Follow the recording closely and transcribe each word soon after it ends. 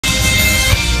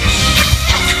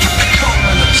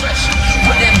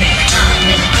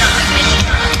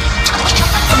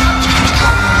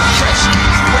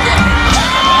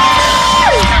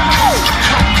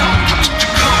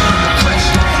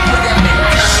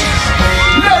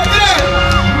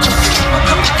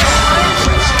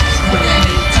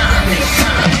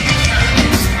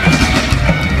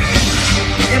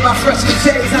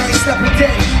days, I ain't slept a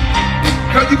day.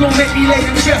 Girl, you gon' make me lay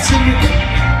and dress in me.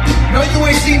 No, you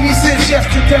ain't seen me since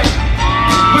yesterday.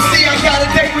 But see, I got a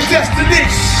date with destiny.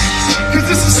 Cause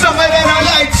this is summer that I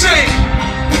like change.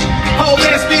 Oh,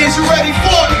 ask me, is you ready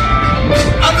for it?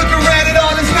 I look around at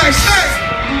all this nice thing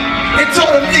and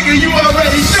told a nigga you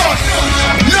already know it.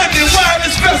 London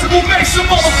Wireless Festival, make some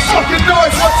motherfucking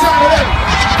noise. What time of day?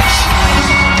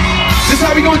 This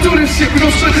how we gonna do this shit. We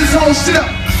gonna split this whole shit up.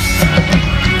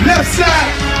 Left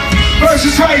side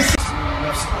versus right side.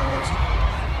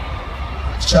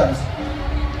 Let's try this.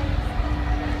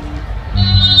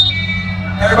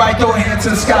 Everybody throw a hand to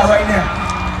the sky right now.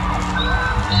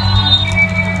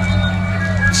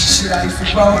 Shit, I used to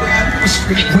roll down, it was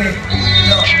street wet.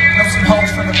 Know some hoes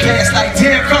from the past like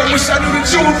damn, girl, wish I knew that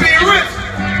you would be rich.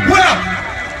 Well,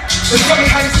 it's funny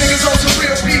how these niggas on some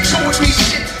real beat chewing me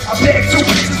shit. I beg two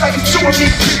bitches like it's chewing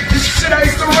me. This shit I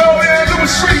used to roll down, it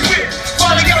was street wet.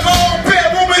 Finally got my own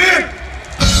bedroom in it.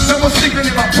 No more sleeping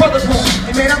in my brother's room.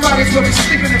 And man, I might as well be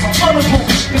sleeping in my mother's room.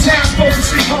 Cause how I'm supposed to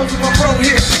sleep home with my bro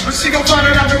here. But she gon' find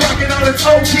out I've been rocking all this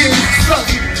old kid. Slow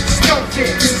here, slow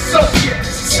here, so here.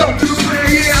 So through the plan,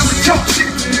 yeah, I'm a dope shit.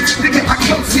 Nigga, I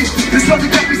coach it. This other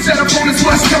got me set up on this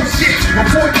West Coast shit.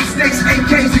 Avoid these snakes,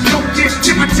 AKs, and coke get.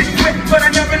 Get my dick wet, but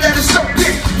I never let it soak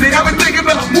in. Then I've been thinking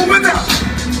about moving up.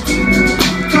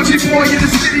 Country boy in the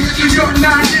city, New York, 9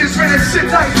 years, ran that shit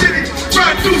like Diddy.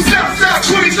 Ride through Southside,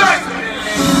 20s like.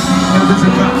 There's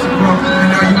a bounce and roll,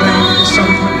 and now you ready to show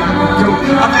me what I can do.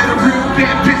 I met a real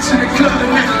bad bitch in the club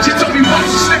tonight. She told me watch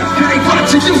your step, it ain't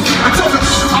watching you. I told her,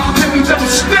 I'll let me double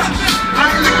step.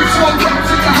 I ain't looking for a rap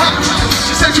to the hot.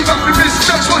 She said you got the bitch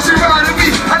touch once you riding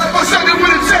me. I left my something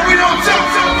with a cherry on top.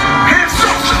 Hands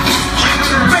up,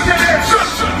 make that ass drop.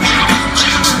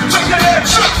 Make that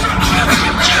ass drop.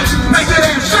 Make that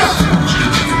ass drop.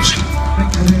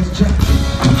 Make that ass drop.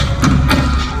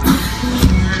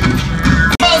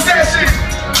 How's that shit?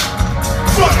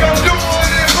 Fuck I'm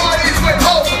doing it, parties with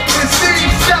hope. And see,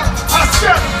 shout, I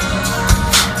step.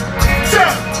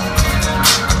 Step.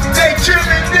 They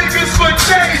killing niggas for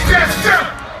change, that's them.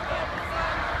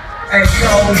 Hey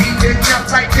yo, he did not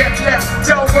like that left.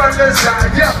 Don't run the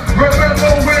side, yeah.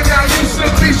 Remember when I used to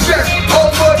be stressed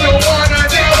over the water?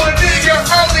 Now a nigga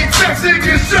only text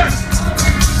niggas stressed.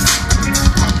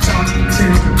 I'm talking to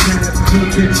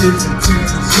good bitches and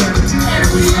tens and sweaters. And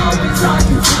we always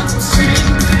argue about the same.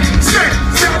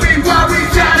 Tell me why we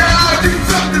gotta argue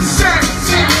about the same.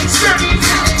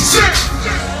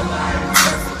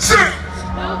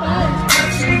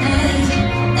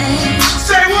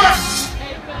 Say what?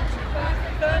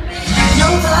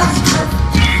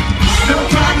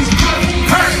 Nobody's perfect.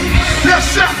 Hey, left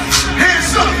side,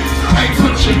 hands up. Hey,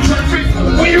 put your perfect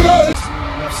when you roll it.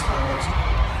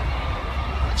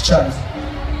 Let's try this.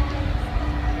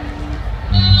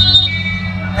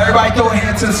 Everybody throw a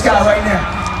hand to the sky right now.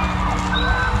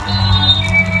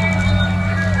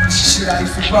 Shit, I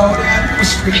used to roll down, it was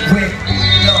street wet.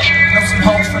 Know some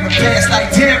hoes from the past like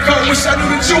damn, girl, wish I knew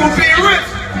that you would be rich.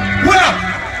 Well,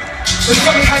 it's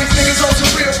funny how these niggas on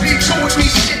some real beat chewing me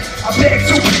shit. I beg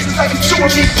two bitches like it's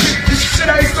chewing me. This shit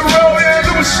I used to roll down,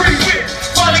 it was street wet.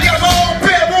 Finally got my own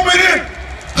bedroom in it.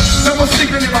 No more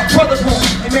sleeping in my brother's room.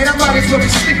 And man, I might as well be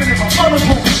sleeping in my mother's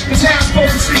room. Cause how I'm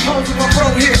supposed to sleep home with my bro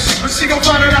here. But she gon'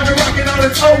 find out I've been rocking all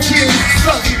this old kid.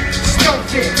 Slow here, slow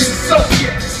here, so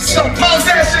here. So how's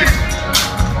that shit?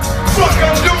 Fuck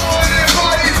I'm doing it,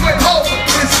 parties with hope.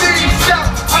 And see, shout,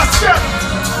 I step.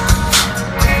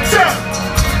 Step.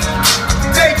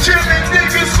 They killing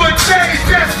niggas for change,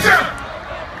 that's them.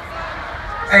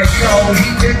 Hey yo,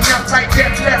 he did not like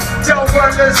that left. Don't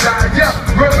run the side, yeah.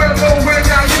 Remember when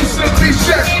I used to be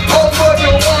stressed over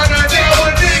the water? Now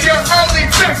a nigga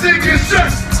only text niggas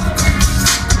stressed.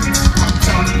 I'm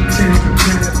talking to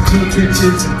good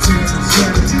bitches and tens and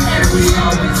sweaters. And we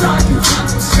always argue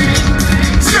about the same.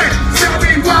 Tell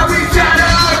me why we gotta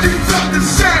argue about the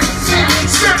same.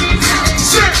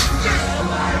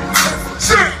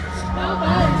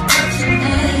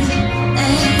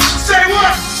 Say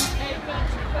what?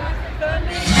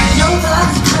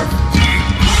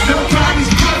 Nobody's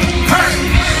perfect. Hey,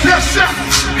 left side,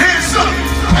 hands up.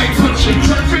 Hey, put your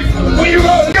perfect when you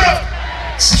roll it up.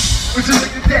 Would you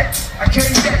look at that? I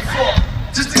came back for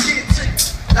just to get to you,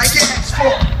 like you asked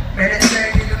for. Man, that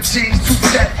thing in them jeans too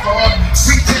fat for.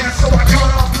 Reach down, so I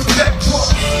got off the left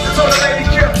foot. I told the lady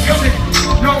kept coming.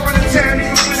 No run the town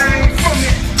even when I ain't from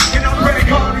it. And I'm ready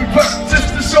hardly, but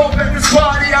just to show that this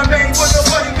party I made with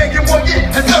nobody making one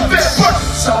yet. And nothing but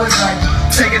so it's like.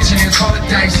 Take a chance, roll the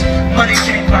dice. Money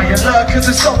can't buy your love, cause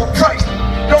it's overpriced.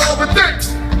 Don't overthink,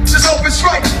 just hope it's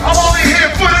right. I'm only here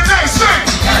for the nice thing.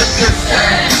 That's a good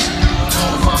thing.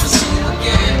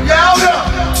 louder.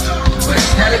 But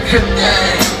it's not a good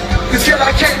thing. Cause girl,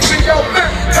 I can't be your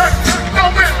man. Hey,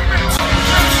 no man.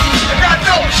 And I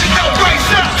know she know right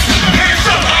now. Hands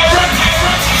up, alright.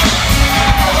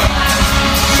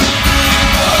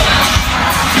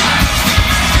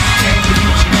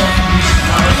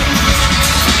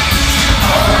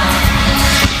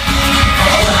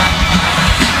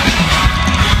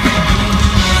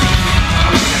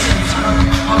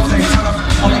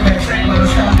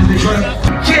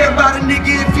 Care about a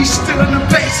nigga if he's still in the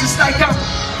base. It's like I'm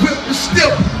whipped and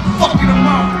still fucking him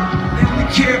up. They only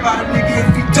care about a nigga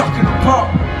if he ducking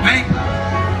apart, man.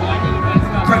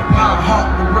 Break my heart,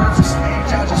 the words of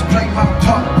stage, I just play my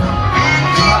part.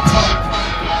 My part.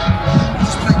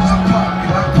 Just play my part,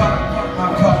 my part, my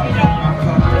part, my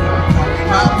part,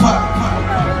 my part.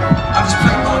 I just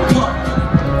play my part.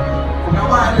 Now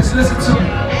why? Listen to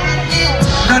me.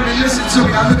 Nothing to listen to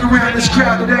me. I look around this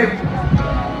crowd today.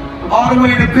 All the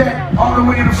way in the back, all the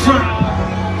way in the front,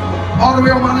 all the way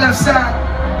on my left side.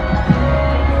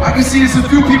 I can see there's a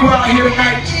few people out here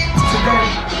tonight, today,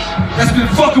 that's been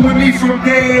fucking with me from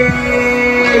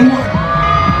day one.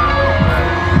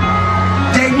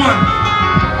 Day one.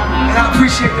 And I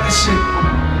appreciate that shit.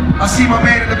 I see my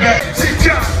man in the back.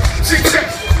 T-John,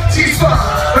 T-Tech, T5,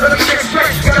 but let me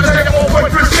expect. Gotta take a more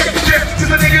boyfriend, shit,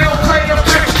 cause the nigga don't play no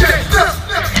trick,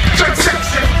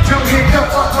 no hit, no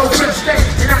up, no wrist,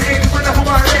 and I ain't put up on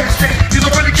my last thing. You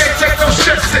don't really can't take no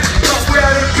shit, no way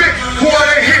out of the big, boy,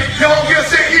 they hit. Y'all gonna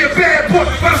say he a bad boy,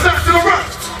 but it's not to the run.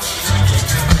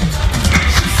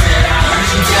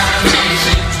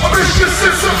 I'm in your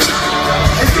system,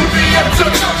 and you be up to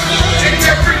and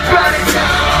everybody.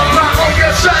 My own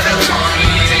girl trying to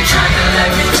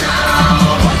let me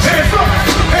down. Hands up,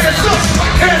 hands up,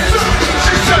 hands up.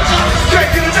 She said, can't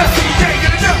get enough, can't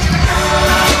get enough.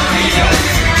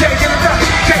 Can't get enough,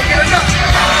 can't get enough.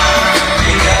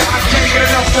 I can't get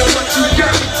enough for what you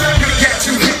got. You got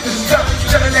to hit the stuff,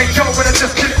 trying to let go, but I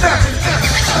just get enough.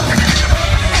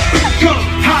 Go,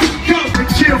 hot, go, and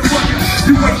chill for you.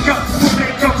 You wake up, put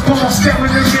makeup on,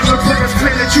 staring in the mirror, players play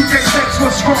that you can't sense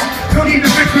what's wrong. Don't need a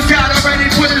bitch, we got already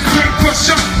put his big push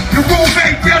up. The room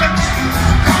ain't got it.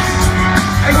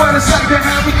 Ain't what it's like to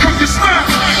have a crooked smile.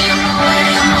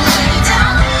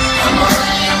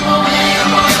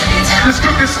 This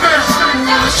crooked smile.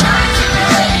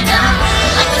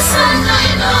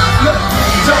 Look,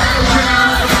 don't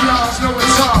around the flaws, know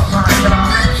it's hard, my God.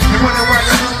 You wonder why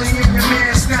you're only in your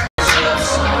man's snap.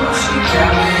 She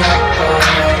got me up all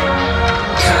night,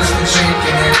 constant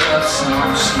drinking and love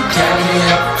songs. She got me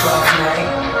up all night,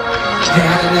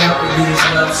 down and out with these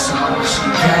love songs. She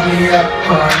got me up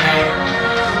all night.